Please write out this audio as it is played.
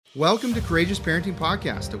Welcome to Courageous Parenting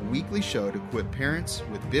Podcast, a weekly show to equip parents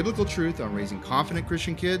with biblical truth on raising confident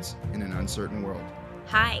Christian kids in an uncertain world.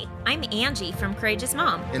 Hi, I'm Angie from Courageous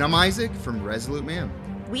Mom. And I'm Isaac from Resolute Man.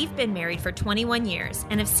 We've been married for 21 years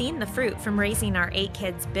and have seen the fruit from raising our 8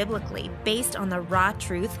 kids biblically based on the raw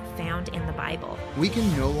truth found in the Bible. We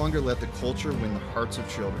can no longer let the culture win the hearts of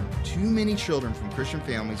children. Too many children from Christian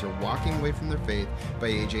families are walking away from their faith by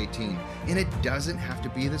age 18. And it doesn't have to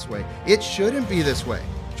be this way. It shouldn't be this way.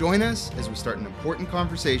 Join us as we start an important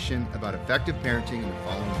conversation about effective parenting in the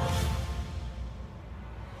following world.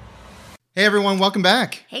 Hey everyone, welcome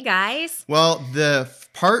back. Hey guys. Well, the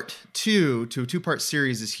part 2 to a 2-part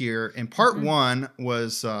series is here, and part 1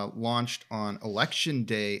 was launched on Election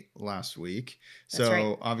Day last week. That's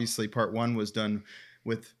right. Obviously part 1 was done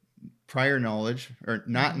with prior knowledge or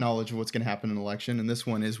not knowledge of what's going to happen in an election, and this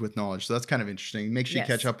one is with knowledge. So that's kind of interesting. Make sure you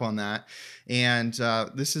catch up on that. And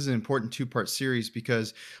this is an important 2-part series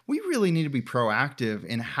because we really need to be proactive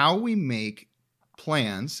in how we make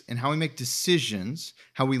plans and how we make decisions,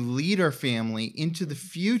 how we lead our family into the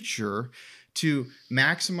future to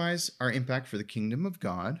maximize our impact for the kingdom of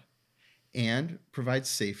God and provide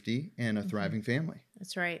safety and a thriving family.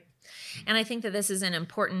 That's right. And I think that this is an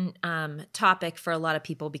important topic for a lot of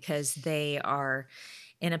people because they are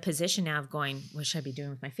in a position now of going, what should I be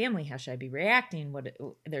doing with my family? How should I be reacting?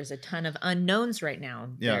 There's a ton of unknowns right now.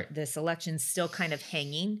 Yeah. This election's still kind of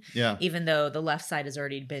hanging, even though the left side has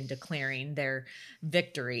already been declaring their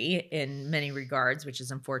victory in many regards, which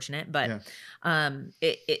is unfortunate. But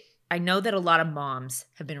I know that a lot of moms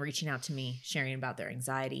have been reaching out to me, sharing about their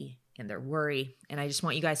anxiety and their worry. And I just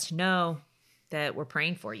want you guys to know that we're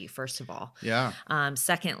praying for you, first of all. Yeah.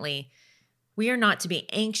 Secondly, we are not to be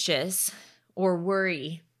anxious or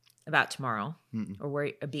worry about tomorrow or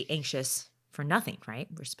be anxious for nothing, right?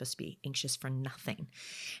 We're supposed to be anxious for nothing.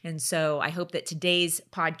 And so I hope that today's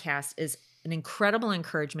podcast is an incredible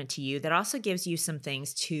encouragement to you that also gives you some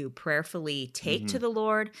things to prayerfully take to the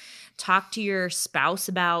Lord, talk to your spouse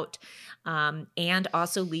about, and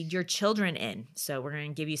also lead your children in. So we're going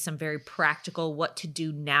to give you some very practical what to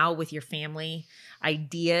do now with your family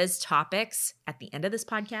ideas, topics at the end of this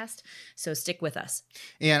podcast. So stick with us.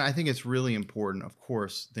 And I think it's really important, of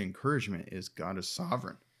course, the encouragement is God is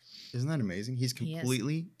sovereign. Isn't that amazing? He's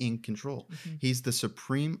completely in control. He's the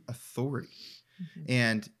supreme authority.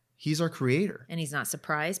 And He's our creator. And He's not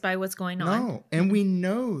surprised by what's going on. No. And we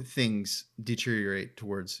know things deteriorate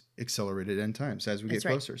towards accelerated end times as we get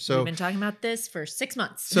closer. So we've been talking about this for 6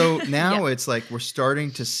 months. So now it's like we're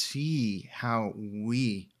starting to see how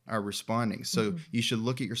we are responding. So you should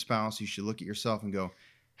look at your spouse, you should look at yourself and go,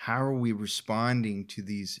 how are we responding to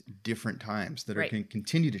these different times that are going to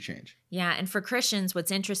continue to change? Yeah. And for Christians,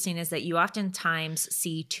 what's interesting is that you oftentimes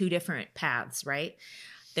see 2 different paths, right?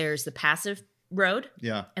 There's the passive road.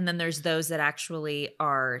 Yeah. And then there's those that actually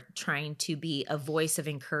are trying to be a voice of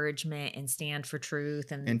encouragement and stand for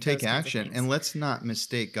truth and take action. And let's not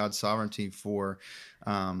mistake God's sovereignty for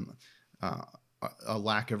a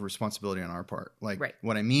lack of responsibility on our part.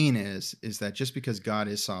 What I mean is that just because God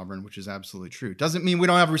is sovereign, which is absolutely true, doesn't mean we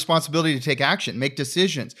don't have a responsibility to take action, make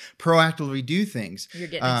decisions, proactively do things. You're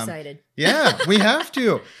getting excited. Yeah, we have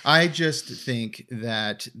to. I just think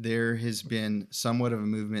that there has been somewhat of a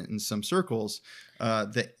movement in some circles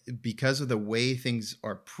that because of the way things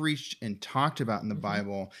are preached and talked about in the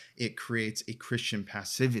Bible, it creates a Christian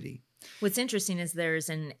passivity. What's interesting is there's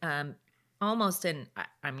I'm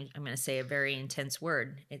going to say a very intense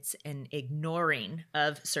word. It's an ignoring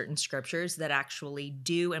of certain scriptures that actually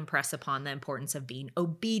do impress upon the importance of being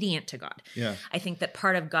obedient to God. Yeah. I think that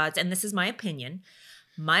part of God's, and this is my opinion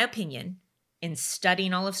in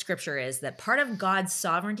studying all of scripture is that part of God's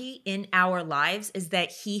sovereignty in our lives is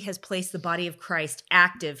that He has placed the body of Christ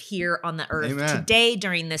active here on the earth today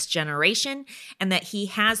during this generation, and that He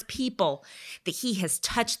has people that He has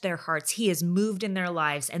touched their hearts. He has moved in their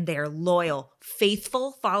lives, and they are loyal,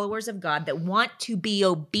 faithful followers of God that want to be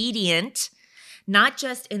obedient, not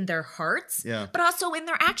just in their hearts, but also in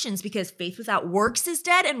their actions, because faith without works is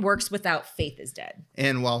dead and works without faith is dead.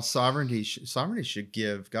 And while God's sovereignty should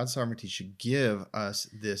give us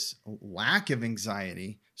this lack of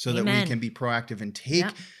anxiety so that we can be proactive and take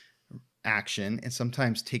action and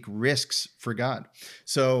sometimes take risks for God.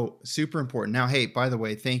 So super important. Now, hey, by the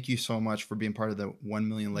way, thank you so much for being part of the 1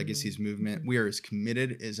 Million Legacies movement. We are as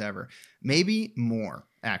committed as ever, maybe more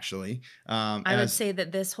actually. I would say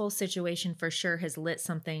that this whole situation for sure has lit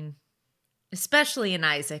something, especially in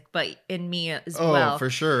Isaac, but in me as well. Oh,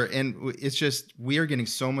 for sure. And it's just, we are getting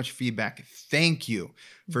so much feedback. Thank you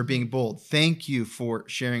for being bold. Thank you for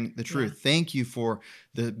sharing the truth. Thank you for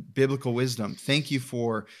the biblical wisdom. Thank you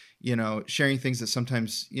for sharing things that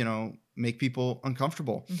sometimes, make people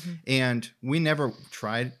uncomfortable. And we never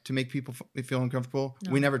tried to make people feel uncomfortable.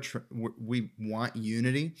 No. We never, we want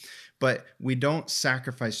unity, but we don't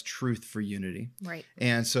sacrifice truth for unity. Right.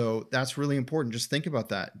 And so that's really important. Just think about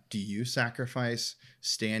that. Do you sacrifice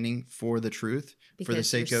standing for the truth for the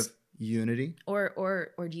sake of unity?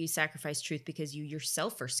 Or do you sacrifice truth because you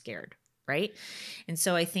yourself are scared? Right. And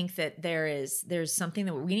so I think that there's something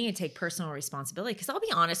that we need to take personal responsibility, because I'll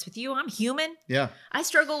be honest with you, I'm human. Yeah. I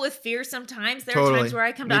struggle with fear sometimes. There are times where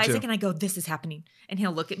I come to Isaac and I go, this is happening. And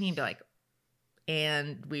he'll look at me and be like,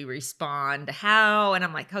 and we respond, how? And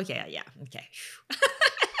I'm like, oh yeah, okay.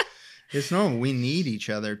 We need each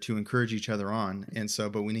other to encourage each other on. And so,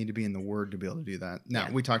 but we need to be in the Word to be able to do that. Now,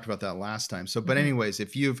 we talked about that last time. So, but anyways,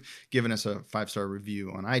 if you've given us a 5-star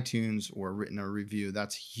review on iTunes or written a review,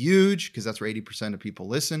 that's huge, because that's where 80% of people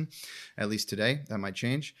listen, at least today. That might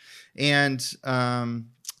change. And,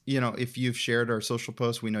 if you've shared our social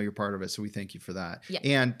posts, we know you're part of it. So we thank you for that. Yeah.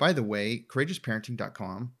 And by the way,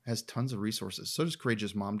 courageousparenting.com has tons of resources. So does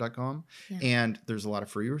courageousmom.com. Yeah. And there's a lot of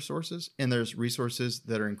free resources, and there's resources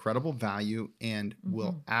that are incredible value and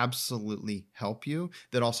will absolutely help you,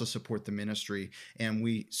 that also support the ministry. And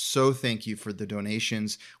we so thank you for the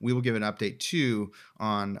donations. We will give an update too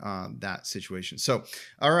on that situation. So,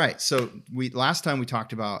 all right. So last time we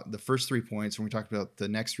talked about the first 3 points, and we talked about the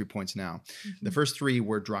next 3 points now. The first 3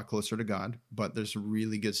 were draw closer to God, but there's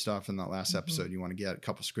really good stuff in that last episode. You want to get a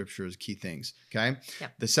couple scriptures, key things. Okay.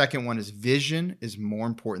 Yep. The second one is vision is more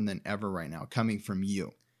important than ever right now, coming from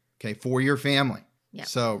you. Okay. For your family. Yep.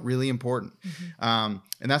 So really important. And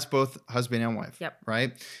that's both husband and wife. Yep.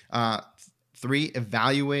 Right. 3,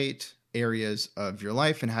 evaluate areas of your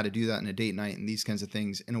life and how to do that in a date night and these kinds of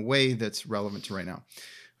things in a way that's relevant to right now.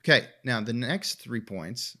 Okay. Now the next 3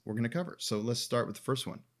 points we're going to cover. So let's start with the first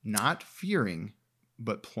one. Not fearing,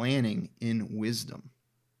 but planning in wisdom.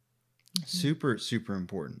 Super, super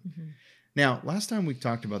important. Now, last time we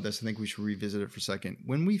talked about this, I think we should revisit it for a second.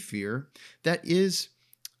 When we fear, that is,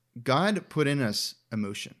 God put in us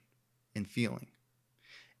emotion and feeling,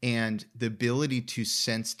 and the ability to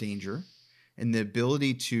sense danger, and the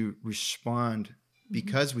ability to respond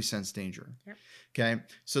because we sense danger. Yep. Okay.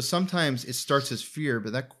 So sometimes it starts as fear,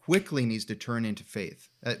 but that quickly needs to turn into faith.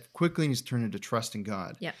 That quickly needs to turn into trust in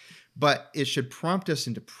God. Yep. But it should prompt us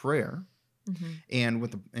into prayer and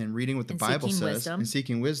reading what the Bible says and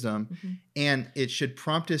seeking wisdom. And it should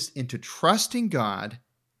prompt us into trusting God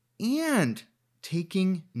and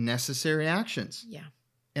taking necessary actions. Yeah.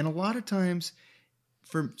 And a lot of times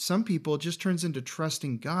for some people, it just turns into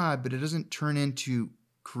trusting God, but it doesn't turn into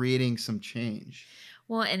creating some change.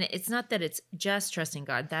 Well, and it's not that it's just trusting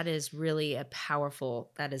God. That is really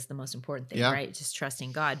that is the most important thing, right? Just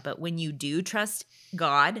trusting God. But when you do trust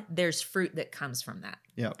God, there's fruit that comes from that.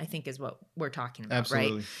 Yeah, I think is what we're talking about,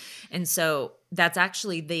 absolutely. Right? And so that's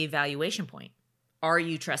actually the evaluation point. Are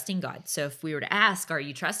you trusting God? So if we were to ask, are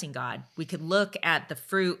you trusting God? We could look at the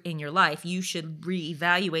fruit in your life. You should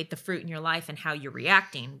reevaluate the fruit in your life and how you're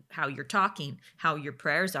reacting, how you're talking, how your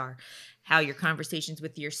prayers are, how your conversations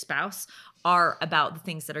with your spouse are about the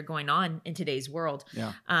things that are going on in today's world.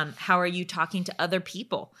 Yeah. How are you talking to other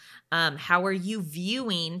people? How are you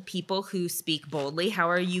viewing people who speak boldly? How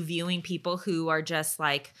are you viewing people who are just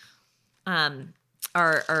like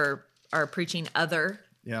are preaching other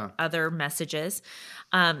messages?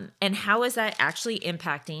 And how is that actually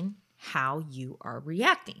impacting how you are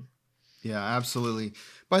reacting? Yeah, absolutely.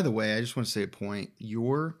 By the way, I just want to say a point.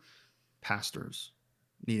 Your pastors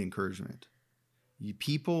need encouragement. You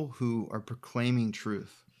people who are proclaiming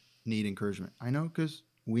truth need encouragement. I know, because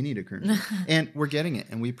we need encouragement. And we're getting it,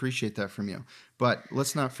 and we appreciate that from you. But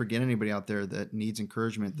let's not forget anybody out there that needs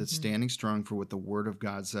encouragement, that's standing strong for what the Word of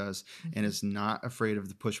God says and is not afraid of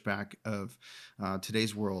the pushback of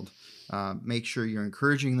today's world. Make sure you're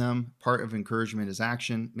encouraging them. Part of encouragement is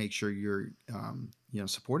action. Make sure you're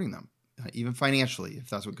supporting them. Even financially,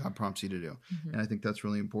 if that's what God prompts you to do. And I think that's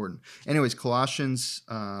really important. Anyways, Colossians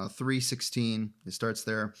 3:16, it starts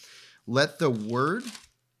there. Let the word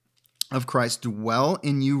of Christ dwell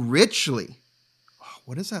in you richly. Oh,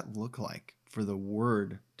 what does that look like for the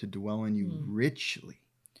word to dwell in you richly?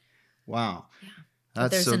 Wow. Yeah.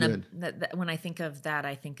 That's so good. When I think of that,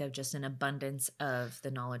 I think of just an abundance of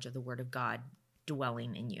the knowledge of the word of God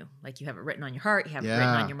dwelling in you. Like you have it written on your heart, you have it written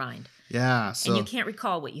on your mind. Yeah. And you can't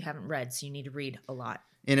recall what you haven't read, so you need to read a lot.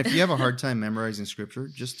 And if you have a hard time memorizing scripture,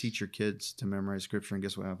 just teach your kids to memorize scripture, and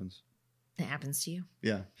guess what happens? It happens to you.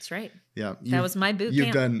 Yeah. That's right. Yeah. That was my boot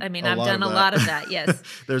camp. I've done a lot of that. Yes.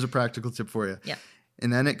 There's a practical tip for you. Yeah.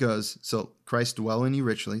 And then it goes, so Christ dwell in you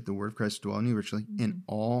richly, the word of Christ dwell in you richly, in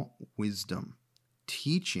all wisdom,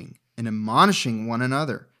 teaching and admonishing one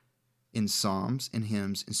another in psalms and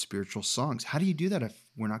hymns and spiritual songs. How do you do that if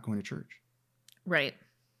we're not going to church? Right.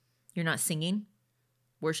 You're not singing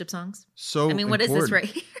worship songs? So I mean, what important. is this right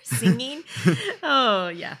here? Singing? Oh,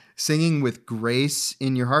 yeah. Singing with grace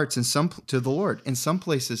in your hearts and to the Lord. In some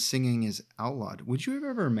places, singing is outlawed. Would you have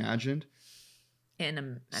ever imagined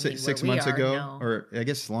 6 months ago, no. or I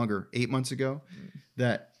guess longer, 8 months ago,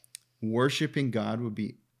 that worshiping God would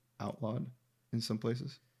be outlawed in some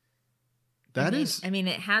places? I mean,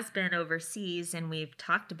 it has been overseas, and we've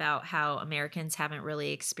talked about how Americans haven't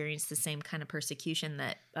really experienced the same kind of persecution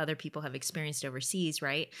that other people have experienced overseas,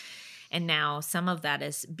 right? And now some of that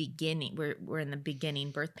is beginning. We're in the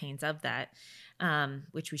beginning birth pains of that,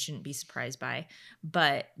 which we shouldn't be surprised by.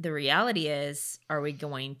 But the reality is, are we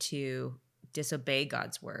going to disobey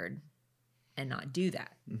God's word and not do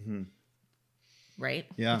that? Mm-hmm. Right?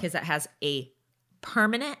 Yeah. Because that has a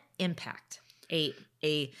permanent impact, a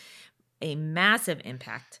massive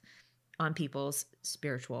impact on people's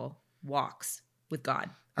spiritual walks with God.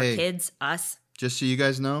 Our kids, us. Just so you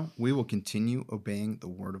guys know, we will continue obeying the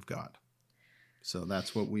word of God. So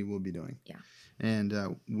that's what we will be doing. Yeah.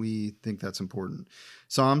 And we think that's important.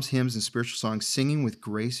 Psalms, hymns, and spiritual songs, singing with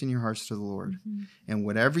grace in your hearts to the Lord. Mm-hmm. And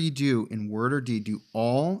whatever you do in word or deed, do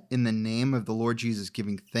all in the name of the Lord Jesus,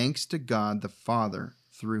 giving thanks to God the Father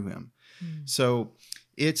through him. Mm. So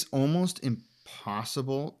it's almost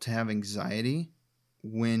impossible to have anxiety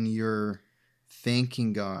when you're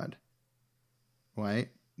thanking God, right?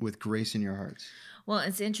 With grace in your hearts. Well,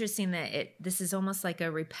 it's interesting that this is almost like a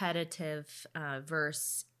repetitive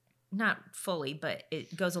verse, not fully, but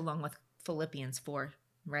it goes along with Philippians 4,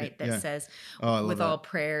 right? That says, with all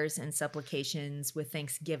prayers and supplications, with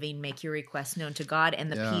thanksgiving, make your requests known to God,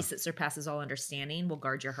 and the peace that surpasses all understanding will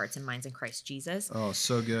guard your hearts and minds in Christ Jesus. Oh,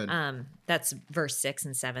 so good. That's verse 6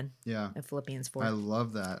 and 7 of Philippians 4. I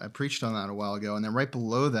love that. I preached on that a while ago. And then right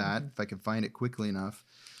below that, if I can find it quickly enough,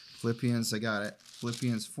 Philippians, I got it.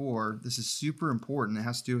 Philippians 4, this is super important. It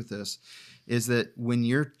has to do with this, is that when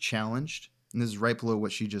you're challenged, and this is right below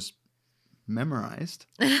what she just memorized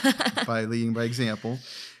by leading by example.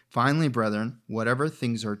 Finally, brethren, whatever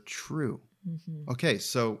things are true. Mm-hmm. Okay,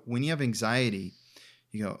 so when you have anxiety,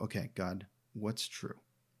 you go, okay, God, what's true?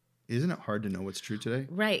 Isn't it hard to know what's true today?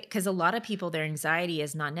 Right, because a lot of people, their anxiety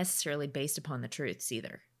is not necessarily based upon the truths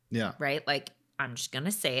either. Yeah. Right? Like, I'm just going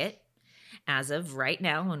to say it. As of right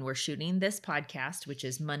now, when we're shooting this podcast, which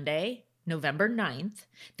is Monday, November 9th,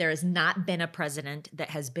 there has not been a president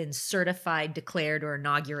that has been certified, declared, or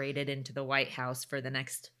inaugurated into the White House for the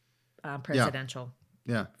next presidential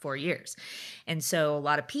 4 years. And so a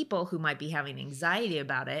lot of people who might be having anxiety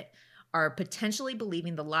about it are potentially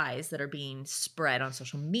believing the lies that are being spread on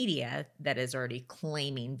social media that is already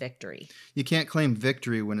claiming victory. You can't claim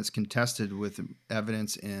victory when it's contested with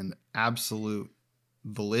evidence and absolute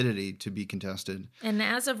validity to be contested. And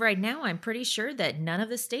as of right now, I'm pretty sure that none of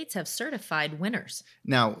the states have certified winners.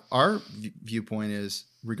 Now, our viewpoint is,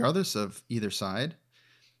 regardless of either side,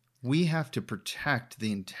 we have to protect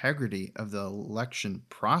the integrity of the election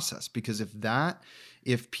process, because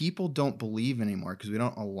if people don't believe anymore, because we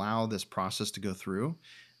don't allow this process to go through,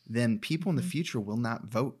 then people in the future will not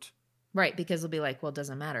vote. Right, because they'll be like, well, it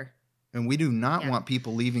doesn't matter. And we do not want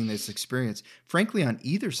people leaving this experience, frankly, on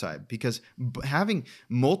either side, because having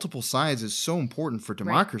multiple sides is so important for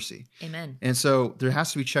democracy. Right. Amen. And so there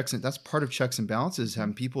has to be checks, and that's part of checks and balances,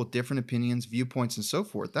 having people with different opinions, viewpoints, and so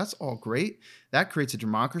forth. That's all great. That creates a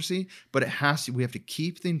democracy, but we have to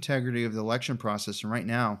keep the integrity of the election process. And right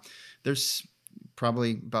now, there's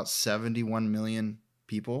probably about 71 million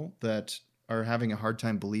people that are having a hard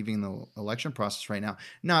time believing the election process right now,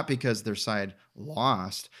 not because their side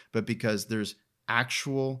lost, but because there's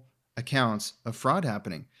actual accounts of fraud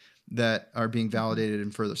happening that are being validated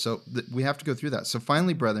and further. So we have to go through that. So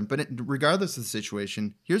finally, brethren, but regardless of the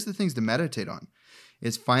situation, here's the things to meditate on.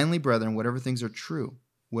 Is finally, brethren, whatever things are true,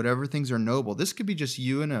 whatever things are noble. This could be just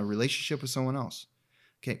you in a relationship with someone else.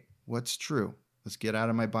 Okay, what's true? Let's get out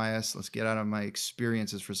of my bias. Let's get out of my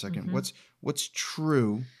experiences for a second. Mm-hmm. What's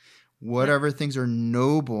true? Whatever things are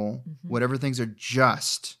noble, whatever things are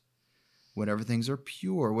just, whatever things are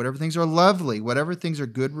pure, whatever things are lovely, whatever things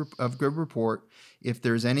are of good report, if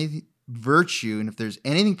there's any virtue and if there's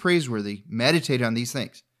anything praiseworthy, meditate on these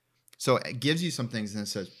things. So it gives you some things and it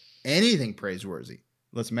says, anything praiseworthy.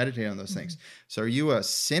 Let's meditate on those things. So are you a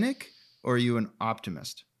cynic or are you an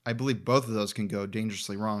optimist? I believe both of those can go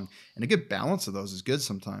dangerously wrong. And a good balance of those is good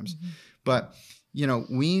sometimes. But,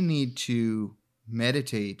 we need to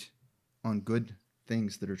meditate on good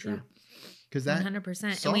things that are true. Because that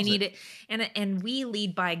 100%. And we need it. And we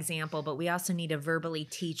lead by example, but we also need to verbally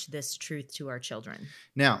teach this truth to our children.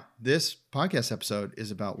 Now, this podcast episode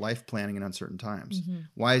is about life planning in uncertain times.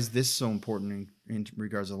 Why is this so important in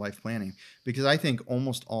regards to life planning? Because I think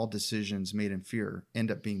almost all decisions made in fear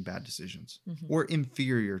end up being bad decisions or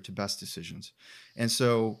inferior to best decisions. And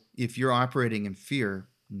so if you're operating in fear,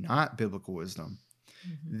 not biblical wisdom,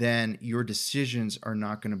 then your decisions are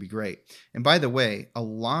not going to be great. And by the way, a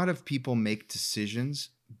lot of people make decisions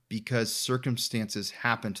because circumstances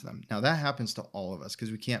happen to them. Now, that happens to all of us because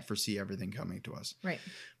we can't foresee everything coming to us. Right.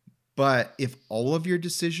 But if all of your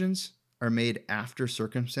decisions are made after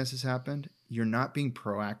circumstances happened, you're not being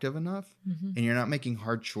proactive enough and you're not making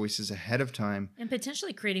hard choices ahead of time. And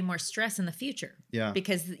potentially creating more stress in the future. Yeah.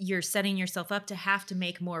 Because you're setting yourself up to have to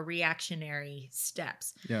make more reactionary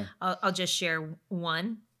steps. Yeah. I'll just share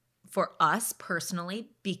one. For us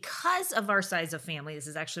personally, because of our size of family, this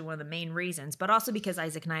is actually one of the main reasons, but also because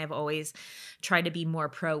Isaac and I have always tried to be more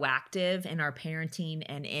proactive in our parenting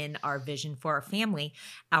and in our vision for our family,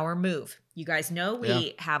 our move. You guys know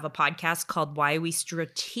we have a podcast called Why We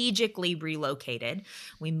Strategically Relocated.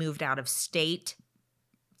 We moved out of state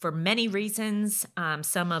for many reasons.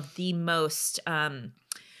 Some of the most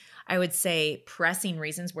I would say pressing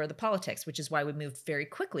reasons were the politics, which is why we moved very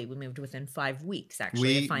quickly. We moved within 5 weeks,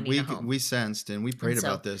 actually, of finding a home. We sensed and we prayed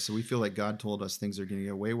about this. So we feel like God told us things are going to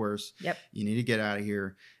get way worse. Yep. You need to get out of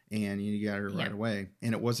here and you need to get out of here right away.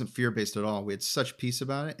 And it wasn't fear-based at all. We had such peace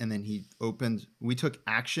about it. And then we took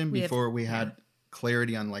action before we had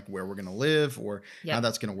clarity on like where we're going to live or how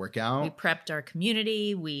that's going to work out. We prepped our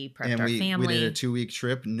community. We prepped our family. We did a 2-week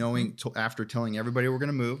trip knowing after telling everybody we're going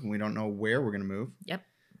to move and we don't know where we're going to move. Yep.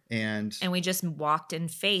 And we just walked in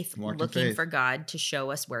faith, looking for God to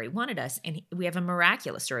show us where he wanted us. And we have a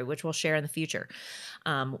miraculous story, which we'll share in the future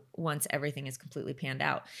once everything is completely panned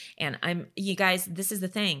out. And you guys, this is the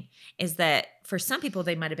thing, is that for some people,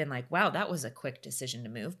 they might have been like, wow, that was a quick decision to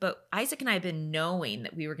move. But Isaac and I have been knowing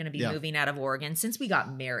that we were going to be moving out of Oregon since we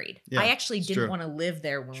got married. I actually didn't want to live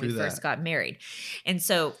there when we first got married. And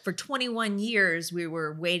so for 21 years, we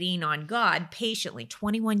were waiting on God patiently,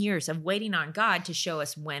 21 years of waiting on God to show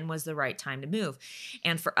us when was the right time to move.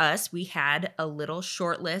 And for us, we had a little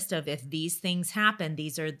short list of if these things happen,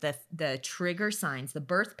 these are the trigger signs, the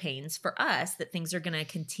birth pains for us that things are going to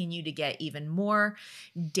continue to get even more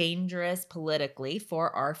dangerous politically for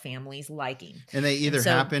our family's liking. And they either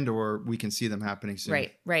happened or we can see them happening soon.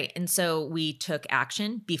 Right. And so we took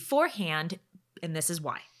action beforehand, and this is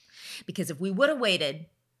why. Because if we would have waited,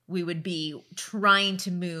 we would be trying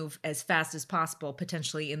to move as fast as possible,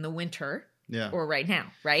 potentially in the winter. Or right now,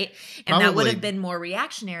 right? And that would have been more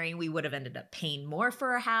reactionary. We would have ended up paying more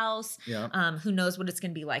for a house. Who knows what it's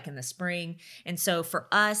going to be like in the spring. And so for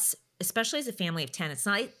us, especially as a family of 10, it's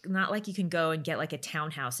not like you can go and get like a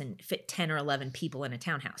townhouse and fit 10 or 11 people in a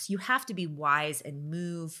townhouse. You have to be wise and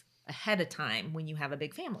move ahead of time when you have a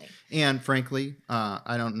big family. And frankly,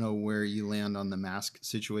 I don't know where you land on the mask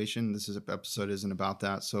situation. This episode isn't about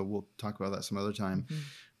that, so we'll talk about that some other time.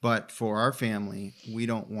 But for our family, we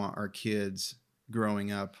don't want our kids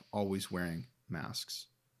growing up always wearing masks.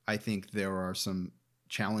 I think there are some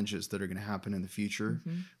challenges that are going to happen in the future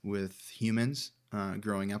with humans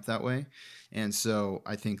growing up that way. And so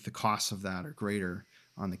I think the costs of that are greater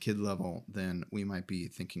on the kid level than we might be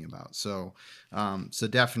thinking about. So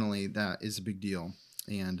definitely that is a big deal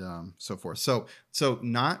and so forth. So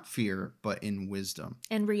not fear, but in wisdom.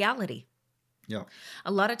 And reality. Yeah.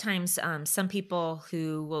 A lot of times, some people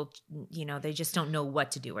who will, they just don't know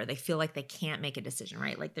what to do or they feel like they can't make a decision,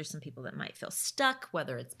 right? Like there's some people that might feel stuck,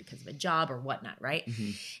 whether it's because of a job or whatnot, right?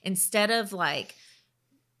 Instead of like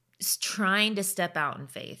trying to step out in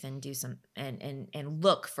faith and do some and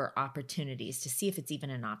look for opportunities to see if it's even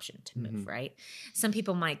an option to move, right? Some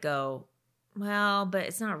people might go, well, but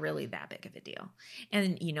it's not really that big of a deal.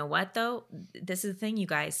 And you know what, though? This is the thing, you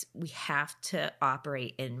guys. We have to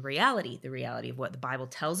operate in reality, the reality of what the Bible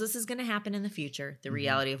tells us is going to happen in the future, the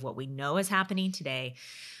reality of what we know is happening today,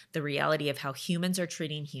 the reality of how humans are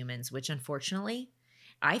treating humans, which unfortunately,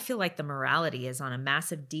 I feel like the morality is on a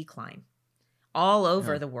massive decline all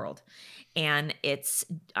over the world. And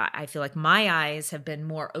I feel like my eyes have been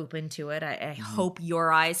more open to it. I hope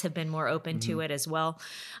your eyes have been more open to it as well.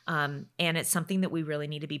 And it's something that we really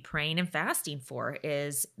need to be praying and fasting for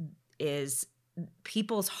is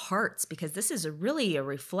people's hearts, because this is really a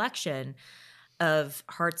reflection of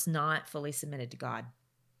hearts not fully submitted to God.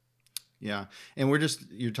 Yeah. And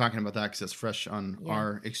you're talking about that because it's fresh on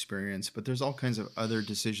our experience, but there's all kinds of other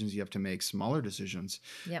decisions you have to make, smaller decisions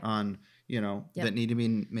on, that need to be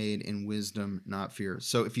made in wisdom, not fear.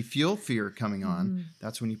 So if you feel fear coming on,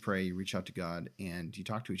 that's when you pray, you reach out to God, and you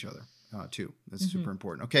talk to each other. Too. That's super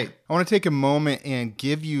important. Okay. I want to take a moment and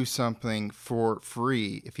give you something for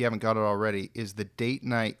free. If you haven't got it already, is the Date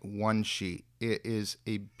Night One Sheet. It is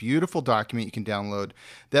a beautiful document you can download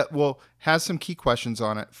that has some key questions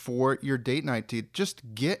on it for your date night to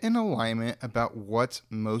just get in alignment about what's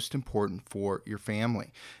most important for your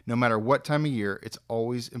family. No matter what time of year, it's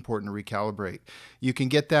always important to recalibrate. You can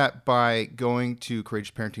get that by going to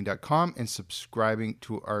courageousparenting.com and subscribing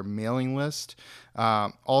to our mailing list.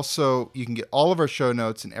 Also, you can get all of our show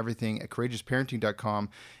notes and everything at courageousparenting.com.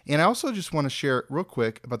 And I also just want to share real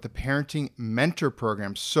quick about the Parenting Mentor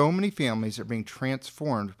Program. So many families are being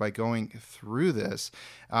transformed by going through this.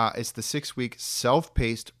 It's the 6-week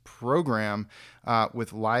self-paced program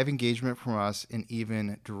with live engagement from us and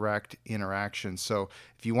even direct interaction. So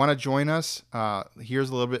if you want to join us, here's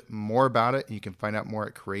a little bit more about it. You can find out more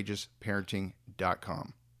at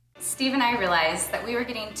courageousparenting.com. Steve and I realized that we were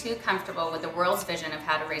getting too comfortable with the world's vision of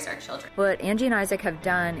how to raise our children. What Angie and Isaac have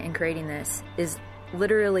done in creating this is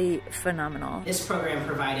literally phenomenal. This program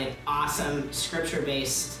provided awesome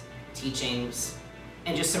scripture-based teachings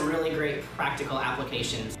and just some really great practical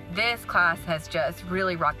applications. This class has just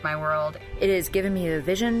really rocked my world. It has given me a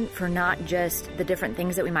vision for not just the different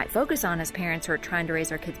things that we might focus on as parents who are trying to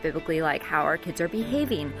raise our kids biblically, like how our kids are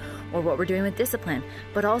behaving or what we're doing with discipline,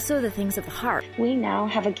 but also the things of the heart. We now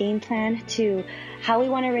have a game plan to how we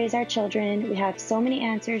want to raise our children. We have so many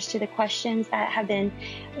answers to the questions that have been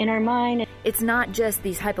in our mind. It's not just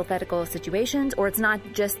these hypothetical situations, or it's not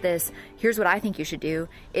just this, here's what I think you should do.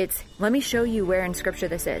 It's, let me show you where in Scripture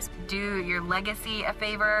this is. Do your legacy a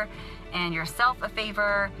favor and yourself a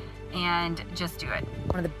favor and just do it.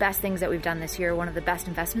 One of the best things that we've done this year, one of the best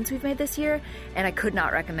investments we've made this year, and I could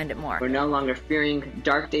not recommend it more. We're no longer fearing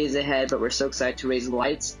dark days ahead, but we're so excited to raise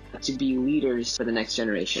lights, to be leaders for the next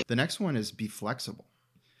generation. The next one is be flexible.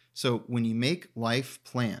 So when you make life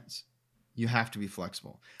plans, you have to be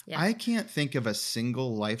flexible. Yeah. I can't think of a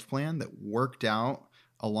single life plan that worked out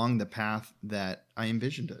along the path that I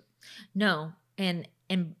envisioned it. No. And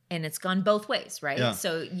it's gone both ways, right? Yeah.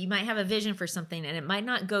 So you might have a vision for something and it might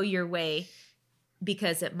not go your way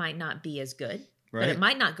because it might not be as good. Right. But it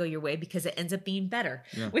might not go your way because it ends up being better,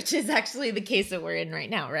 which is actually the case that we're in right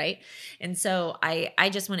now, right? And so I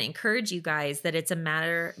just want to encourage you guys that it's a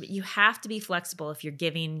matter, you have to be flexible if you're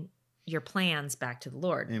giving your plans back to the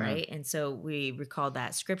Lord, Amen. Right? And so we recall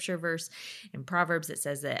that scripture verse in Proverbs that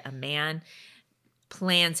says that a man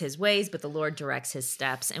plans his ways, but the Lord directs his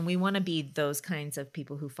steps. And we want to be those kinds of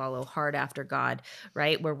people who follow hard after God,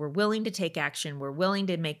 right? Where we're willing to take action, we're willing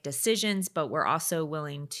to make decisions, but we're also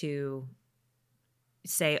willing to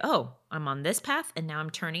say, oh, I'm on this path and now I'm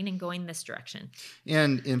turning and going this direction.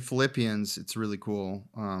 And in Philippians, it's really cool.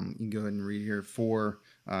 You can go ahead and read here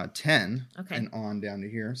 4:10 and on down to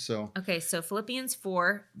here. So Philippians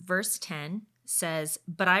 4 verse 10 says,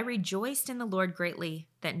 "But I rejoiced in the Lord greatly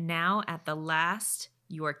that now at the last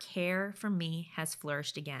your care for me has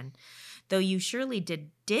flourished again. Though you surely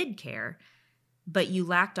did care, but you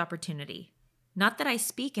lacked opportunity. Not that I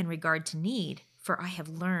speak in regard to need, for I have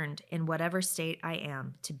learned in whatever state I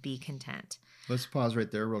am to be content." Let's pause right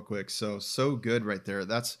there real quick. So good right there.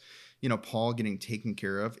 That's, Paul getting taken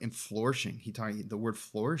care of and flourishing. He talked the word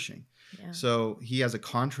flourishing. Yeah. So he has a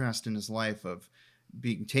contrast in his life of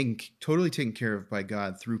being totally taken care of by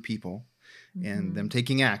God through people and them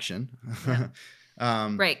taking action. Yeah.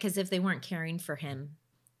 Right. Because if they weren't caring for him,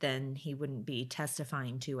 then he wouldn't be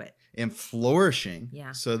testifying to it. And flourishing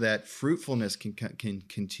so that fruitfulness can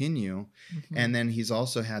continue. Mm-hmm. And then he's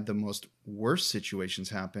also had the most worst situations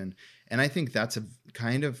happen. And I think that's a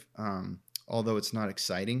kind of, although it's not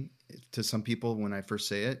exciting to some people when I first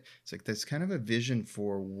say it, it's like that's kind of a vision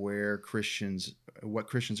for what Christians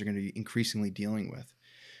are going to be increasingly dealing with,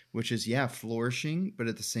 which is, flourishing, but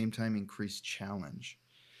at the same time, increased challenge.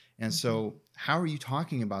 And so how are you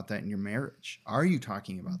talking about that in your marriage? Are you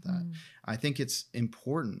talking about that? I think it's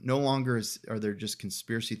important. No longer are there just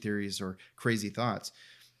conspiracy theories or crazy thoughts.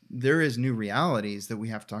 There is new realities that we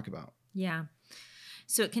have to talk about. Yeah.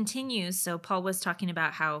 So it continues. So Paul was talking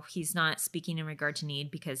about how he's not speaking in regard to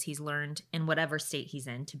need because he's learned in whatever state he's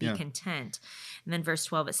in to be content. And then verse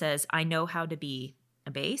 12, it says, "I know how to be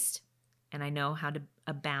abased and I know how to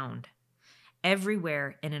abound.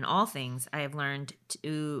 Everywhere and in all things, I have learned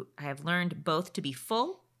both to be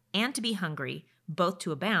full and to be hungry, both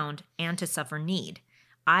to abound and to suffer need.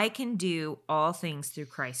 I can do all things through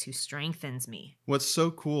Christ who strengthens me. What's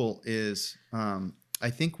so cool is I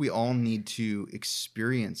think we all need to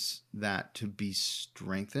experience that to be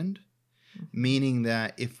strengthened, meaning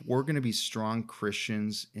that if we're going to be strong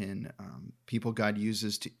Christians and people God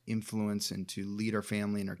uses to influence and to lead our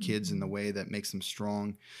family and our kids in the way that makes them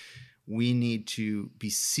strong, we need to be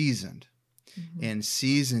seasoned. And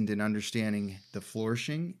seasoned in understanding the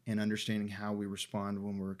flourishing and understanding how we respond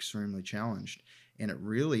when we're extremely challenged. And it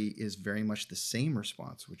really is very much the same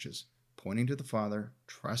response, which is pointing to the Father,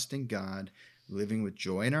 trusting God, living with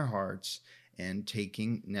joy in our hearts, and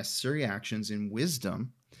taking necessary actions in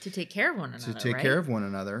wisdom to take care of one another. To take care of one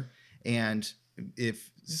another. And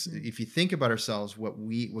if you think about ourselves, what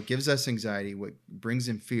gives us anxiety, what brings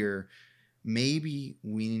in fear, maybe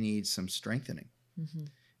we need some strengthening.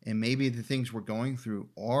 And maybe the things we're going through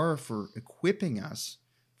are for equipping us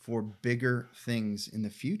for bigger things in the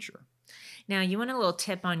future. Now, you want a little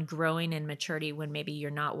tip on growing in maturity when maybe you're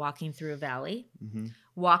not walking through a valley?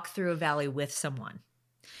 Walk through a valley with someone.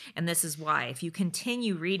 And this is why. If you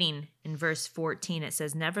continue reading in verse 14, it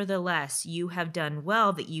says, "Nevertheless, you have done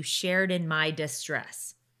well that you shared in my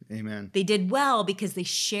distress." Amen. They did well because they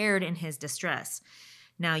shared in his distress.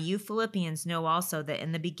 Now you Philippians know also that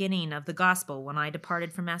in the beginning of the gospel, when I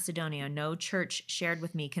departed from Macedonia, no church shared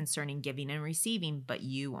with me concerning giving and receiving, but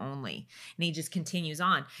you only. And he just continues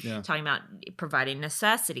on, talking about providing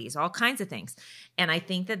necessities, all kinds of things. And I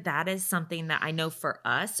think that that is something that I know for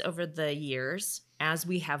us over the years, as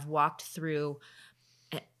we have walked through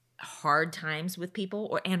hard times with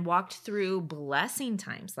people and walked through blessing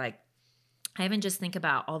times, like I even just think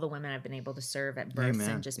about all the women I've been able to serve at births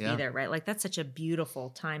and just be there, right? Like that's such a beautiful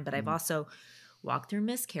time. But I've also walked through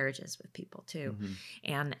miscarriages with people too.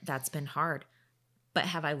 And that's been hard. But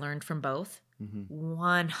have I learned from both?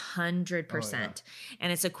 100%.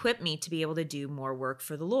 And it's equipped me to be able to do more work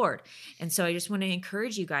for the Lord. And so I just want to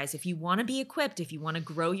encourage you guys, if you want to be equipped, if you want to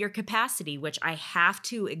grow your capacity, which I have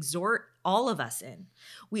to exhort all of us in,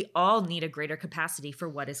 we all need a greater capacity for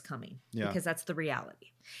what is coming because that's the reality.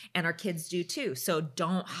 And our kids do too. So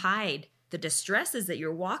don't hide the distresses that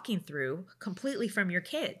you're walking through completely from your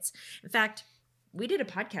kids. In fact, we did a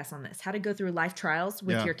podcast on this, how to go through life trials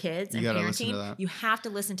with your kids and parenting. You have to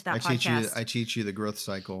listen to that podcast. I teach you the growth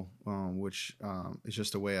cycle, which is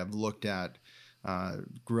just a way I've looked at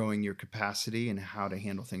growing your capacity and how to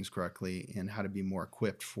handle things correctly and how to be more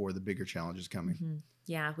equipped for the bigger challenges coming.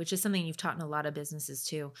 Yeah, which is something you've taught in a lot of businesses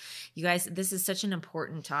too. You guys, this is such an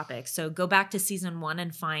important topic. So go back to season 1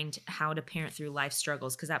 and find how to parent through life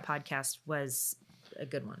struggles, because that podcast was a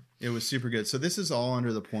good one. It was super good. So this is all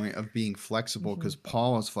under the point of being flexible, because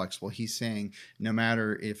Paul is flexible. He's saying no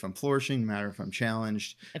matter if I'm flourishing, no matter if I'm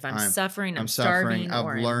challenged, if I'm suffering, I'm starving,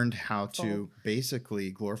 I've learned how to basically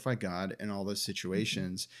glorify God in all those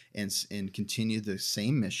situations and continue the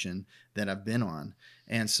same mission that I've been on.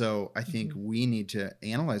 And so I think we need to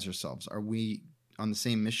analyze ourselves. Are we on the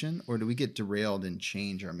same mission, or do we get derailed and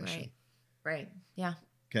change our mission? Right. Yeah.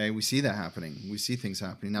 Okay, we see that happening. We see things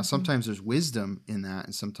happening. Now, sometimes there's wisdom in that,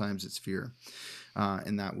 and sometimes it's fear,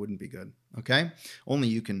 and that wouldn't be good. Okay? Only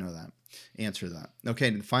you can know that. Answer that. Okay,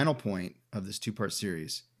 the final point of this 2-part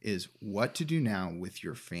series is what to do now with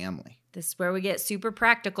your family. This is where we get super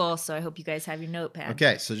practical, so I hope you guys have your notepad.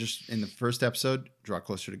 Okay, so just in the first episode, draw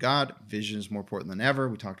closer to God. Vision is more important than ever.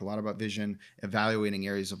 We talked a lot about vision, evaluating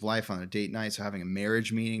areas of life on a date night, so having a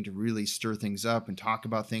marriage meeting to really stir things up and talk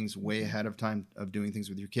about things way ahead of time of doing things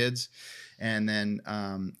with your kids. And then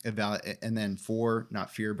 4,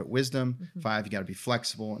 not fear, but wisdom. 5, you got to be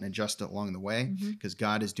flexible and adjust it along the way, because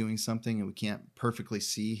God is doing something and we can't perfectly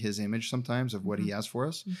see his image sometimes of what he has for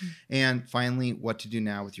us. And finally, what to do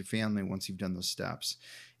now with your family once you've done those steps.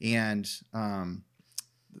 And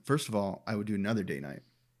first of all, I would do another date night.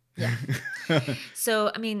 Yeah.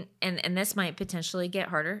 So, I mean, and this might potentially get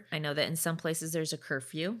harder. I know that in some places there's a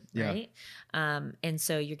curfew, right? And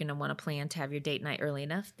so you're going to want to plan to have your date night early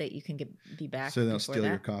enough that you can be back. So they'll steal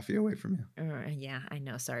your coffee away from you. Yeah, I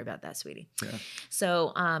know. Sorry about that, sweetie. Yeah.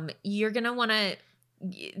 So you're going to want to,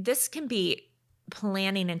 this can be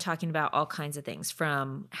planning and talking about all kinds of things,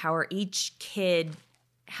 from how are each kid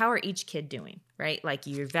doing, right? Like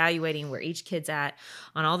you're evaluating where each kid's at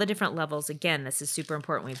on all the different levels. Again, this is super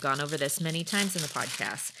important. We've gone over this many times in the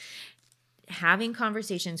podcast. Having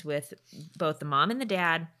conversations with both the mom and the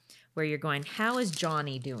dad where you're going, how is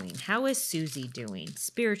Johnny doing? How is Susie doing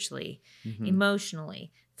spiritually,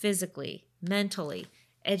 emotionally, physically, mentally,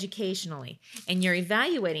 educationally? And you're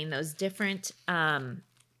evaluating those different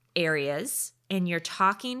areas and you're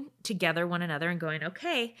talking together one another and going,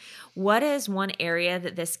 okay, what is one area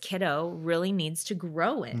that this kiddo really needs to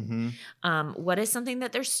grow in? What is something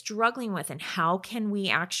that they're struggling with, and how can we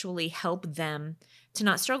actually help them to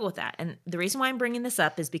not struggle with that? And the reason why I'm bringing this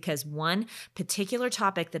up is because one particular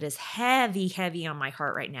topic that is heavy on my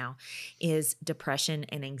heart right now is depression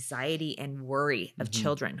and anxiety and worry of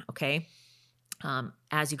children. Okay.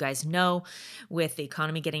 As you guys know, with the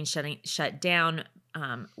economy getting shut down,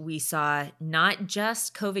 we saw not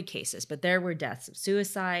just COVID cases, but there were deaths of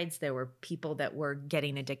suicides. There were people that were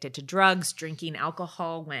getting addicted to drugs, drinking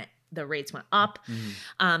alcohol, the rates went up.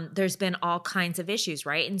 There's been all kinds of issues,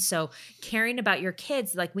 right? And so caring about your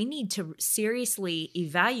kids, like, we need to seriously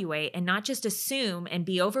evaluate and not just assume and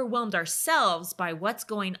be overwhelmed ourselves by what's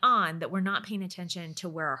going on, that we're not paying attention to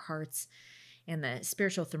where our hearts and the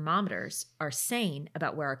spiritual thermometers are saying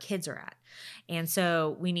about where our kids are at. And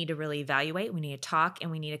so we need to really evaluate, we need to talk,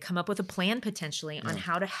 and we need to come up with a plan potentially on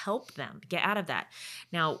how to help them get out of that.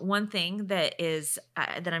 Now, one thing that is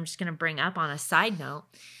that I'm just going to bring up on a side note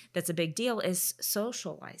that's a big deal is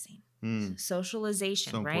socializing.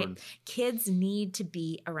 Socialization, so right? Important. Kids need to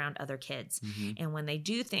be around other kids. And when they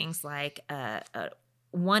do things like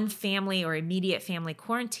one family or immediate family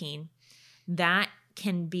quarantine, that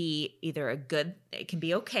can be either it can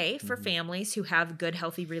be okay for families who have good,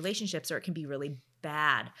 healthy relationships, or it can be really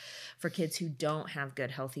bad for kids who don't have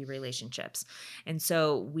good, healthy relationships. And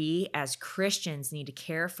so we as Christians need to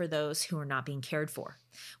care for those who are not being cared for.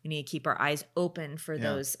 We need to keep our eyes open for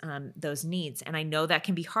those needs. And I know that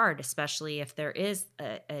can be hard, especially if there is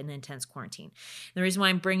an intense quarantine. The reason why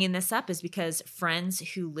I'm bringing this up is because friends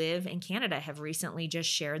who live in Canada have recently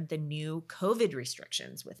just shared the new COVID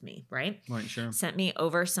restrictions with me, right? Right, sure. Sent me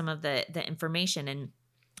over some of the information, and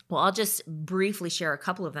well, I'll just briefly share a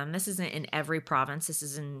couple of them. This isn't in every province. This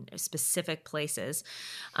is in specific places.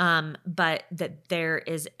 But that there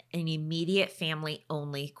is an immediate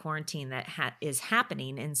family-only quarantine that is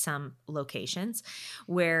happening in some locations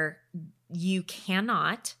where you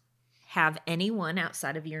cannot have anyone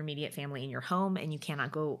outside of your immediate family in your home, and you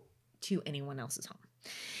cannot go to anyone else's home.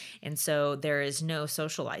 And so there is no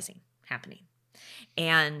socializing happening.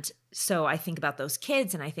 And so I think about those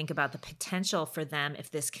kids, and I think about the potential for them if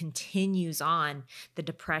this continues on, the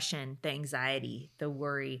depression, the anxiety, the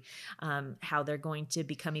worry, how they're going to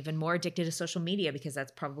become even more addicted to social media, because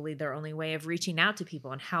that's probably their only way of reaching out to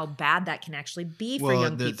people, and how bad that can actually be for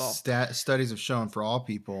young people. Studies have shown for all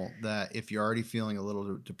people that if you're already feeling a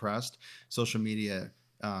little depressed, social media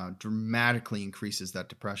dramatically increases that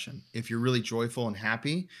depression. If you're really joyful and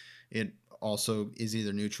happy, it also is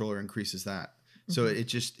either neutral or increases that. So it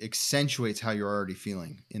just accentuates how you're already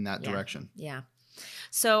feeling in that direction. Yeah.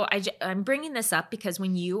 So I'm bringing this up because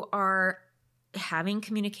when you are having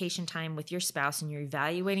communication time with your spouse and you're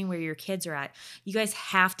evaluating where your kids are at, you guys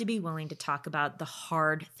have to be willing to talk about the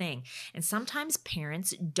hard thing. And sometimes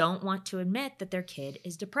parents don't want to admit that their kid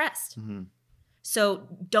is depressed. So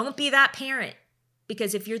don't be that parent,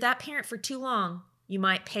 because if you're that parent for too long, you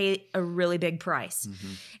might pay a really big price.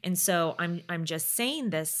 And so I'm just saying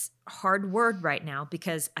this hard word right now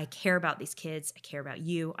because I care about these kids. I care about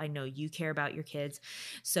you. I know you care about your kids.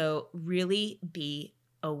 So really be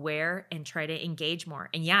aware and try to engage more.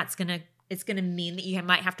 And yeah, it's gonna mean that you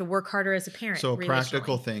might have to work harder as a parent. So a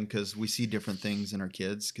practical thing, because we see different things in our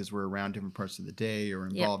kids because we're around different parts of the day or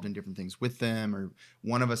involved in different things with them, or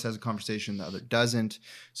one of us has a conversation, the other doesn't.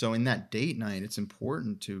 So in that date night, it's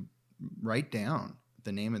important to write down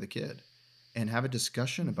the name of the kid and have a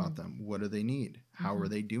discussion about them. What do they need? How are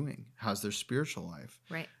they doing? How's their spiritual life?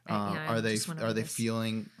 Right. Are they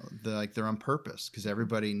feeling like they're on purpose? Because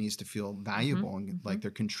everybody needs to feel valuable and like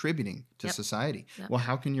they're contributing to society. Well,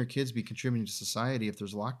 how can your kids be contributing to society if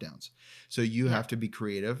there's lockdowns? So you have to be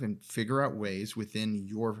creative and figure out ways within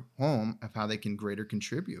your home of how they can greater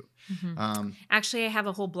contribute. Actually, I have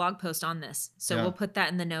a whole blog post on this. So we'll put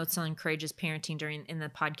that in the notes on Courageous Parenting in the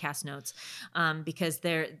podcast notes, because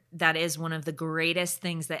that is one of the greatest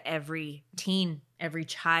things that every teen, every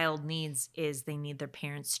child needs, is they need their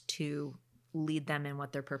parents to lead them in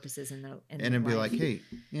what their purpose is in and then be like, hey,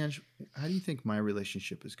 Ange, how do you think my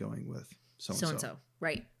relationship is going with so-and-so?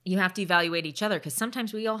 Right. You have to evaluate each other, because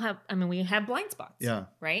sometimes we have blind spots. Yeah.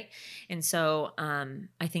 Right. And so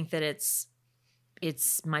I think that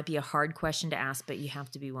it's might be a hard question to ask, but you have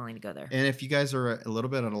to be willing to go there. And if you guys are a little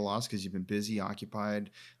bit at a loss because you've been busy, occupied,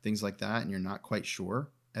 things like that, and you're not quite sure,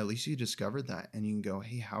 at least you discovered that, and you can go,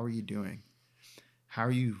 hey, how are you doing? How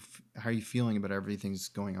are you feeling about everything that's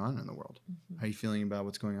going on in the world? How are you feeling about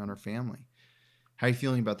what's going on in our family? How are you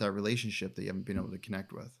feeling about that relationship that you haven't been able to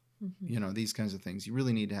connect with? These kinds of things. You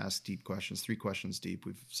really need to ask deep questions, 3 questions deep.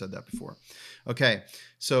 We've said that before. Okay,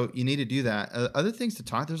 so you need to do that. Other things to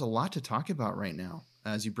talk, there's a lot to talk about right now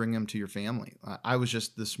as you bring them to your family. I was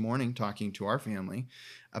just this morning talking to our family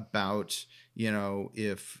about,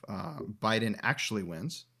 if Biden actually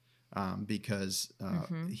wins, because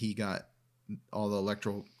he got all the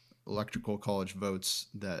electoral college votes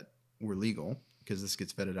that were legal, because this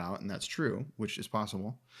gets vetted out, and that's true, which is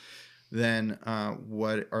possible. Then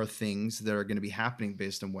what are things that are going to be happening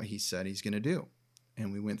based on what he said he's going to do?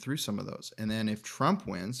 And we went through some of those. And then if Trump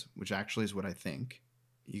wins, which actually is what I think,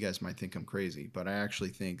 you guys might think I'm crazy, but I actually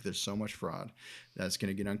think there's so much fraud that's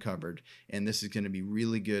going to get uncovered. And this is going to be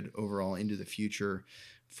really good overall into the future,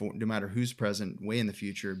 for no matter who's present way in the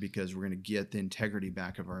future, because we're going to get the integrity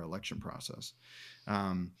back of our election process.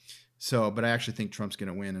 But I actually think Trump's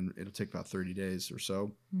going to win, and it'll take about 30 days or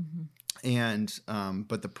so. And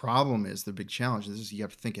but the problem is, the big challenge, this is, you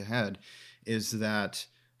have to think ahead, is that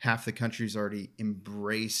half the country's already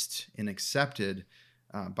embraced and accepted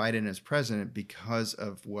Biden as president because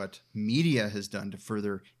of what media has done to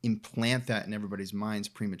further implant that in everybody's minds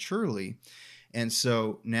prematurely. And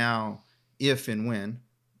so now, if and when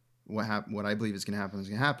what I believe is going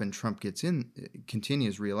to happen, Trump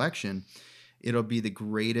continues re-election, it'll be the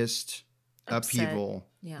greatest upheaval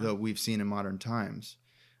that we've seen in modern times.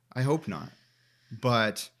 I hope not.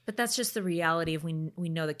 But that's just the reality of, we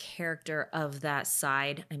know the character of that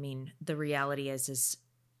side. I mean, the reality is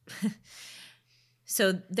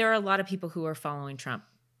so there are a lot of people who are following Trump,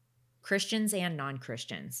 Christians and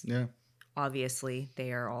non-Christians. Yeah. Obviously,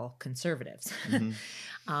 they are all conservatives. And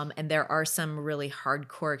there are some really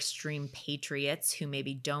hardcore extreme patriots who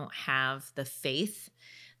maybe don't have the faith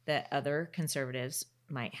that other conservatives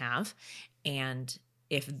might have. And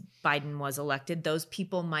if Biden was elected, those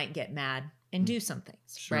people might get mad and do some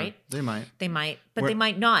things, right? They might, but they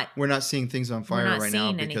might not. We're not seeing things on fire right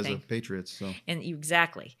now because of patriots. So. And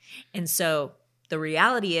exactly. And so the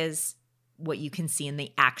reality is what you can see in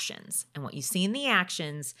the actions. And what you see in the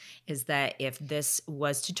actions is that if this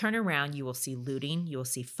was to turn around, you will see looting, you will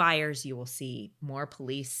see fires, you will see more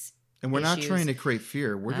police. And we're not trying to create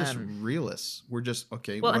fear. We're just realists. We're just,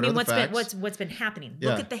 okay. Well, what's been happening? Yeah.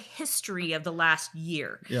 Look at the history of the last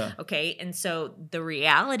year. Yeah. Okay. And so the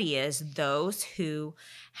reality is, those who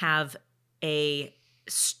have a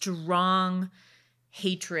strong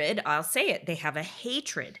hatred, I'll say it, they have a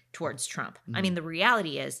hatred towards Trump. I mean, the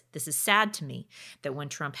reality is, this is sad to me, that when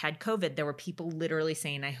Trump had COVID, there were people literally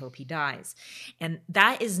saying, I hope he dies. And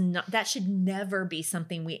that should never be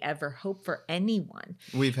something we ever hope for anyone.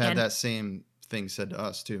 We've had that same thing said to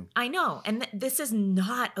us too. I know. And this is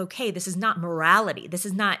not okay. This is not morality. This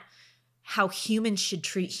is not how humans should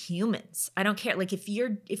treat humans. I don't care. Like, if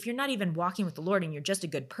you're not even walking with the Lord and you're just a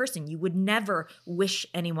good person, you would never wish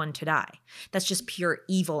anyone to die. That's just pure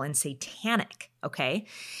evil and satanic. Okay.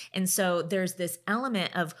 And so there's this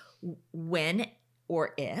element of when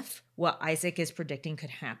or if what Isaac is predicting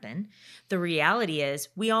could happen. The reality is,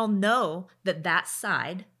 we all know that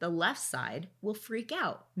side, the left side, will freak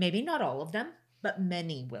out. Maybe not all of them, but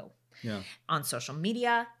many will. Yeah. On social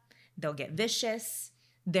media, they'll get vicious.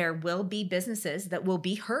 There will be businesses that will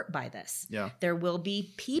be hurt by this. Yeah. There will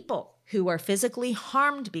be people who are physically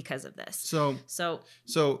harmed because of this.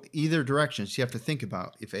 So either directions, you have to think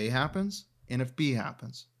about if A happens and if B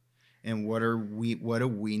happens. And what do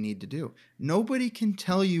we need to do? Nobody can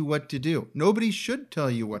tell you what to do. Nobody should tell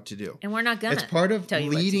you what to do. And we're not going to. It's part of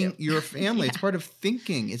leading your family. Yeah. It's part of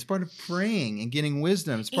thinking. It's part of praying and getting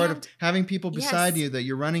wisdom. It's part of having people beside you that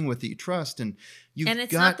you're running with, that you trust. And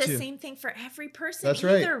it's not the same thing for every person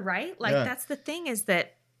either, right? Like, that's the thing, is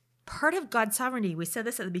that part of God's sovereignty, we said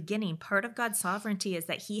this at the beginning, part of God's sovereignty is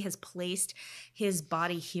that he has placed his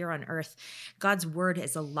body here on earth. God's word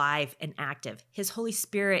is alive and active. His Holy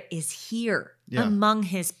Spirit is here among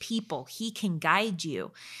his people. He can guide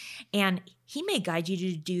you. And he may guide you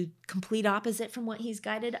to do complete opposite from what he's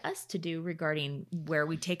guided us to do regarding where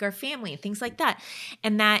we take our family and things like that.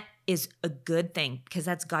 And that is a good thing, because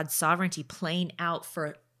that's God's sovereignty playing out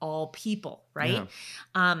for all people, right?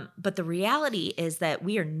 Yeah. But the reality is that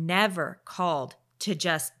we are never called to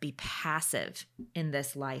just be passive in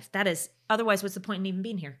this life. That is, otherwise, what's the point in even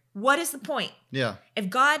being here? What is the point? Yeah.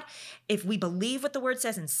 If we believe what the word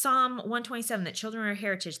says in Psalm 127, that children are a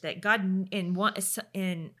heritage, that God in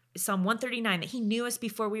Psalm 139, that he knew us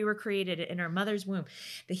before we were created in our mother's womb,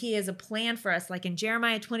 that he has a plan for us, like in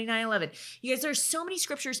Jeremiah 29:11. You guys, there's so many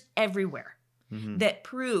scriptures everywhere that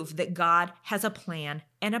prove that God has a plan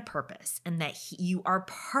and a purpose, and that you are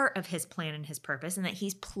part of his plan and his purpose, and that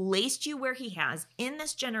he's placed you where he has in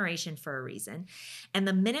this generation for a reason. And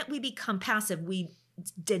the minute we become passive, we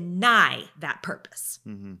deny that purpose.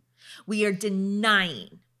 Mm-hmm. We are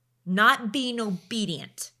denying, not being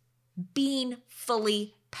obedient, being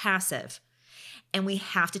fully passive. And we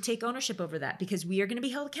have to take ownership over that because we are going to be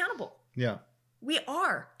held accountable. Yeah. We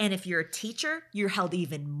are. And if you're a teacher, you're held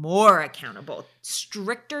even more accountable,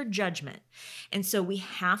 stricter judgment. And so we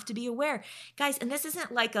have to be aware. Guys, and this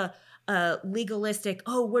isn't like a legalistic,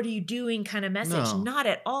 oh, what are you doing kind of message. No. Not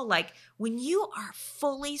at all. Like when you are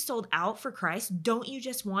fully sold out for Christ, don't you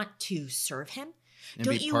just want to serve him? And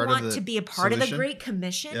don't you want to be a part of the Great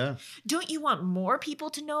Commission? Yeah. Don't you want more people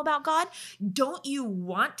to know about God? Don't you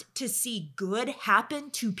want to see good happen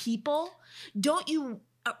to people? Don't you,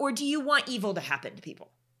 or do you want evil to happen to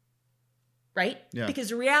people? Right? Yeah. Because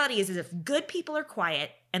the reality is if good people are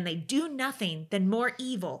quiet and they do nothing, then more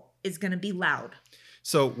evil is going to be loud.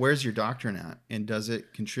 So where's your doctrine at? And does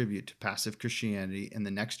it contribute to passive Christianity and the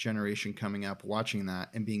next generation coming up watching that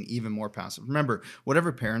and being even more passive? Remember,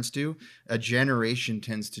 whatever parents do, a generation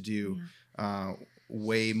tends to do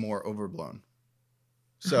way more overblown.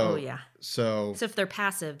 So, So if they're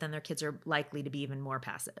passive, then their kids are likely to be even more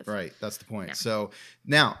passive. Right. That's the point. Yeah. So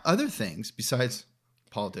now other things besides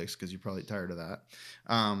politics, because you're probably tired of that,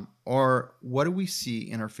 or what do we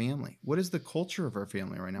see in our family? What is the culture of our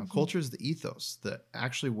family right now? Culture is the ethos,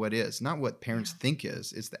 actually what is, not what parents think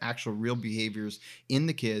is. It's the actual real behaviors in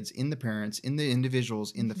the kids, in the parents, in the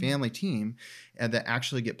individuals, in the family team, and that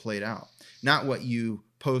actually get played out. Not what you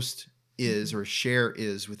post is or share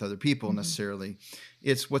is with other people necessarily.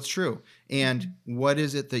 It's what's true. And what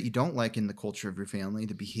is it that you don't like in the culture of your family,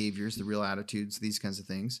 the behaviors, the real attitudes, these kinds of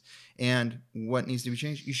things, and what needs to be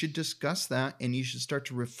changed? You should discuss that and you should start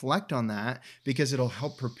to reflect on that because it'll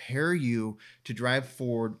help prepare you to drive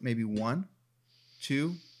forward maybe 1,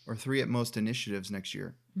 2, or 3 at most initiatives next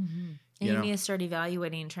year. And you need to start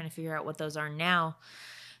evaluating and trying to figure out what those are now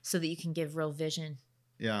so that you can give real vision.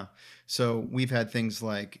 Yeah. So we've had things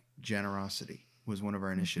like generosity was one of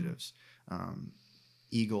our initiatives.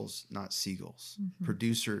 Eagles, not seagulls.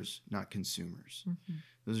 Producers, not consumers.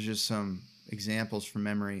 Those are just some examples from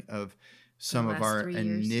memory of some of our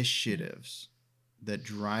initiatives that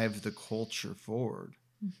drive the culture forward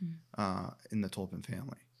in the Tolpin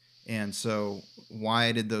family. And so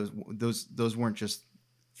why did those weren't just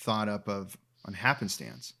thought up on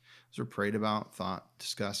happenstance. Those were prayed about, thought,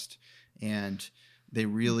 discussed, and they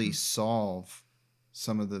really solve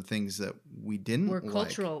some of the things that we didn't were like.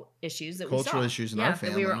 Cultural issues that cultural we saw. issues in our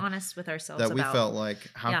family that we were honest with ourselves that about. we felt like,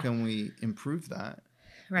 how can we improve that?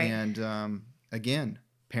 Right. And again,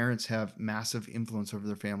 parents have massive influence over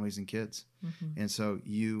their families and kids. And so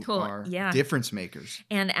you are difference makers.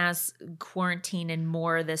 And as quarantine and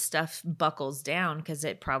more of this stuff buckles down, because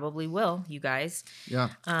it probably will, you guys. Yeah.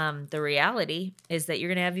 The reality is that you're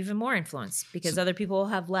going to have even more influence because other people will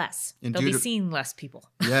have less. They'll be seeing less people.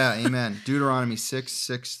 Yeah, amen. Deuteronomy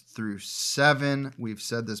 6:6-7. We've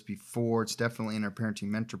said this before. It's definitely in our Parenting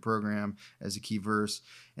Mentor program as a key verse.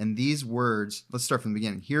 And these words, let's start from the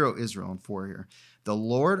beginning. Hear, O Israel, in 4 here. The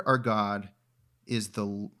Lord our God is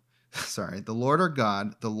the Lord our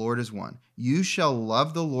God, the Lord is one. You shall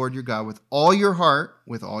love the Lord your God with all your heart,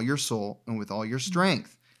 with all your soul, and with all your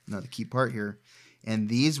strength. Now the key part here. And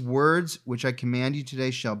these words which I command you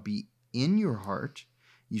today shall be in your heart.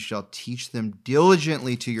 You shall teach them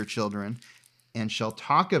diligently to your children and shall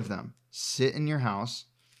talk of them. Sit in your house.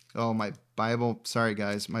 Oh, my Bible. Sorry,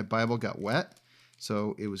 guys. My Bible got wet,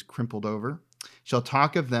 so it was crimpled over. Shall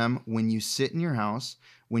talk of them when you sit in your house,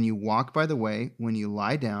 when you walk by the way, when you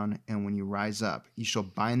lie down, and when you rise up. You shall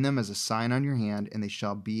bind them as a sign on your hand, and they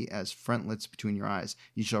shall be as frontlets between your eyes.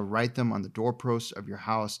 You shall write them on the doorposts of your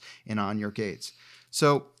house and on your gates.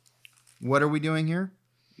 So what are we doing here?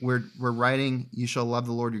 We're writing, you shall love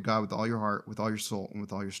the Lord your God with all your heart, with all your soul, and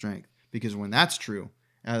with all your strength. Because when that's true,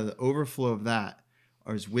 out of the overflow of that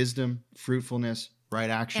is wisdom, fruitfulness, right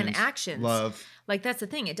actions, and actions, love. Like that's the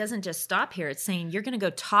thing. It doesn't just stop here. It's saying you're going to go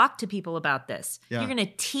talk to people about this. Yeah. You're going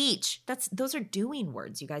to teach. Those are doing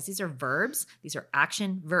words, you guys. These are verbs. These are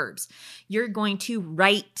action verbs. You're going to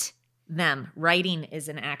write them. Writing is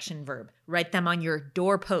an action verb. Write them on your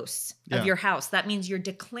doorposts of your house. That means you're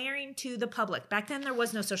declaring to the public. Back then, there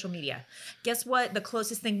was no social media. Guess what? The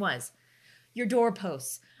closest thing was your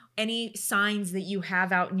doorposts. Any signs that you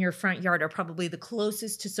have out in your front yard are probably the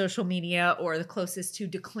closest to social media or the closest to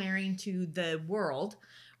declaring to the world,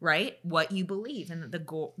 right, what you believe and that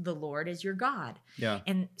the Lord is your God. Yeah.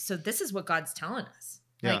 And so this is what God's telling us.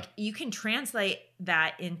 Yeah. Like you can translate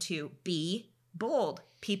that into be bold.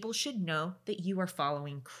 People should know that you are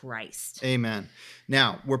following Christ. Amen.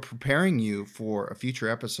 Now, we're preparing you for a future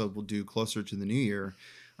episode we'll do closer to the new year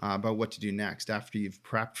about what to do next after you've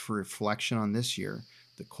prepped for reflection on this year.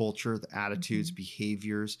 The culture, the attitudes,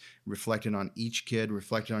 behaviors, reflected on each kid,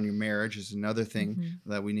 reflected on your marriage is another thing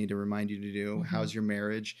that we need to remind you to do. How's your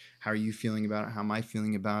marriage? How are you feeling about it? How am I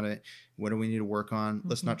feeling about it? What do we need to work on?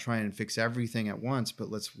 Let's not try and fix everything at once,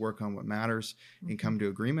 but let's work on what matters and come to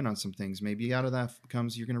agreement on some things. Maybe out of that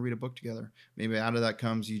comes you're going to read a book together. Maybe out of that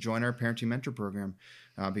comes you join our parenting mentor program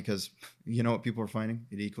because you know what people are finding?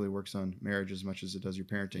 It equally works on marriage as much as it does your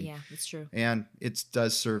parenting. Yeah, that's true. And it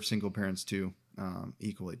does serve single parents too.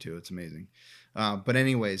 Equally too. It's amazing. But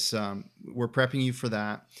anyways, we're prepping you for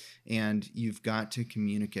that, and you've got to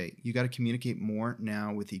communicate. You got to communicate more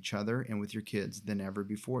now with each other and with your kids than ever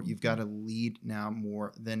before. You've got to lead now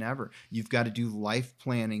more than ever. You've got to do life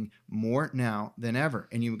planning more now than ever.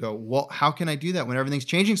 And you go, well, how can I do that when everything's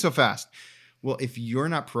changing so fast? Well, if you're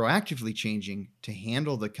not proactively changing to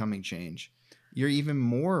handle the coming change, your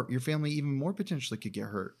family even more potentially could get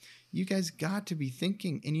hurt. You guys got to be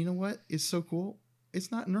thinking. And you know what is so cool? It's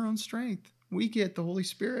not in our own strength. We get the Holy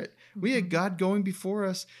Spirit. We get God going before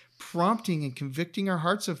us, prompting and convicting our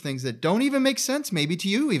hearts of things that don't even make sense, maybe to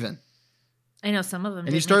you even. I know some of them.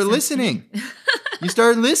 And you start listening. You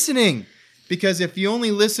start listening. Because if you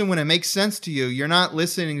only listen when it makes sense to you, you're not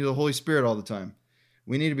listening to the Holy Spirit all the time.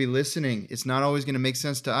 We need to be listening. It's not always going to make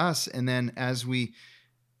sense to us. And then as we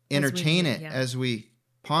entertain it, as we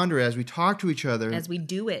ponder it, as we talk to each other, as we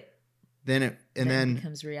do it, then it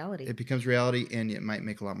becomes reality. It becomes reality, and it might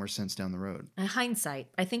make a lot more sense down the road. Hindsight.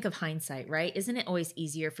 I think of hindsight, right? Isn't it always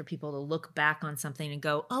easier for people to look back on something and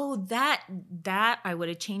go, oh, that I would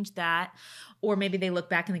have changed that. Or maybe they look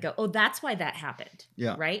back and they go, oh, that's why that happened.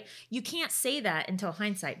 Yeah. Right? You can't say that until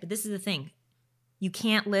hindsight. But this is the thing. You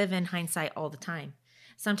can't live in hindsight all the time.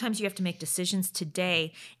 Sometimes you have to make decisions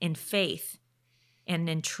today in faith and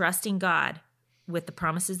in trusting God with the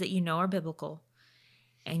promises that you know are biblical.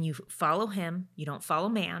 And you follow him, you don't follow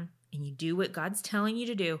man, and you do what God's telling you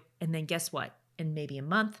to do. And then guess what? In maybe a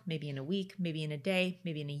month, maybe in a week, maybe in a day,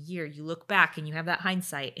 maybe in a year, you look back and you have that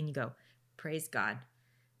hindsight and you go, praise God.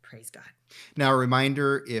 Praise God. Now, a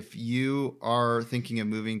reminder, if you are thinking of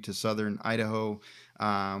moving to Southern Idaho,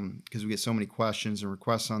 because we get so many questions and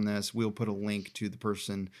requests on this, we'll put a link to the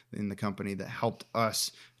person in the company that helped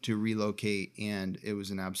us to relocate, and it was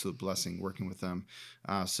an absolute blessing working with them.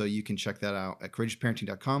 So you can check that out at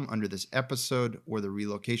courageousparenting.com under this episode or the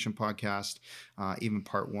relocation podcast. Even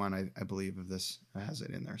part 1, I believe, of this has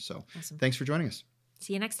it in there. So awesome. Thanks for joining us.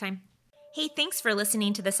 See you next time. Hey, thanks for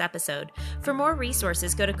listening to this episode. For more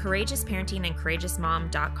resources, go to Courageous Parenting and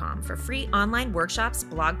CourageousMom.com for free online workshops,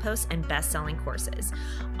 blog posts, and best-selling courses.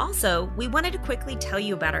 Also, we wanted to quickly tell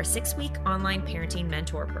you about our 6-week online parenting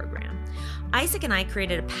mentor program. Isaac and I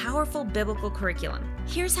created a powerful biblical curriculum.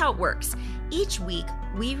 Here's how it works. Each week,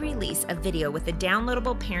 we release a video with a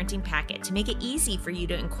downloadable parenting packet to make it easy for you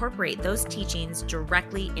to incorporate those teachings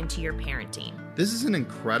directly into your parenting. This is an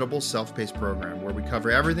incredible self-paced program where we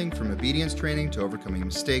cover everything from obedience training to overcoming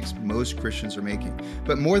mistakes most Christians are making.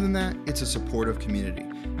 But more than that, it's a supportive community.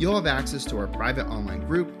 You'll have access to our private online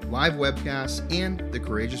group, live webcasts, and the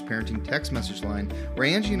Courageous Parenting text message line where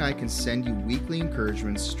Angie and I can send you weekly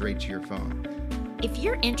encouragements straight to your phone. If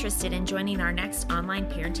you're interested in joining our next online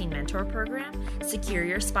parenting mentor program, secure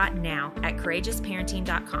your spot now at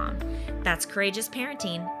courageousparenting.com. That's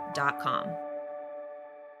courageousparenting.com.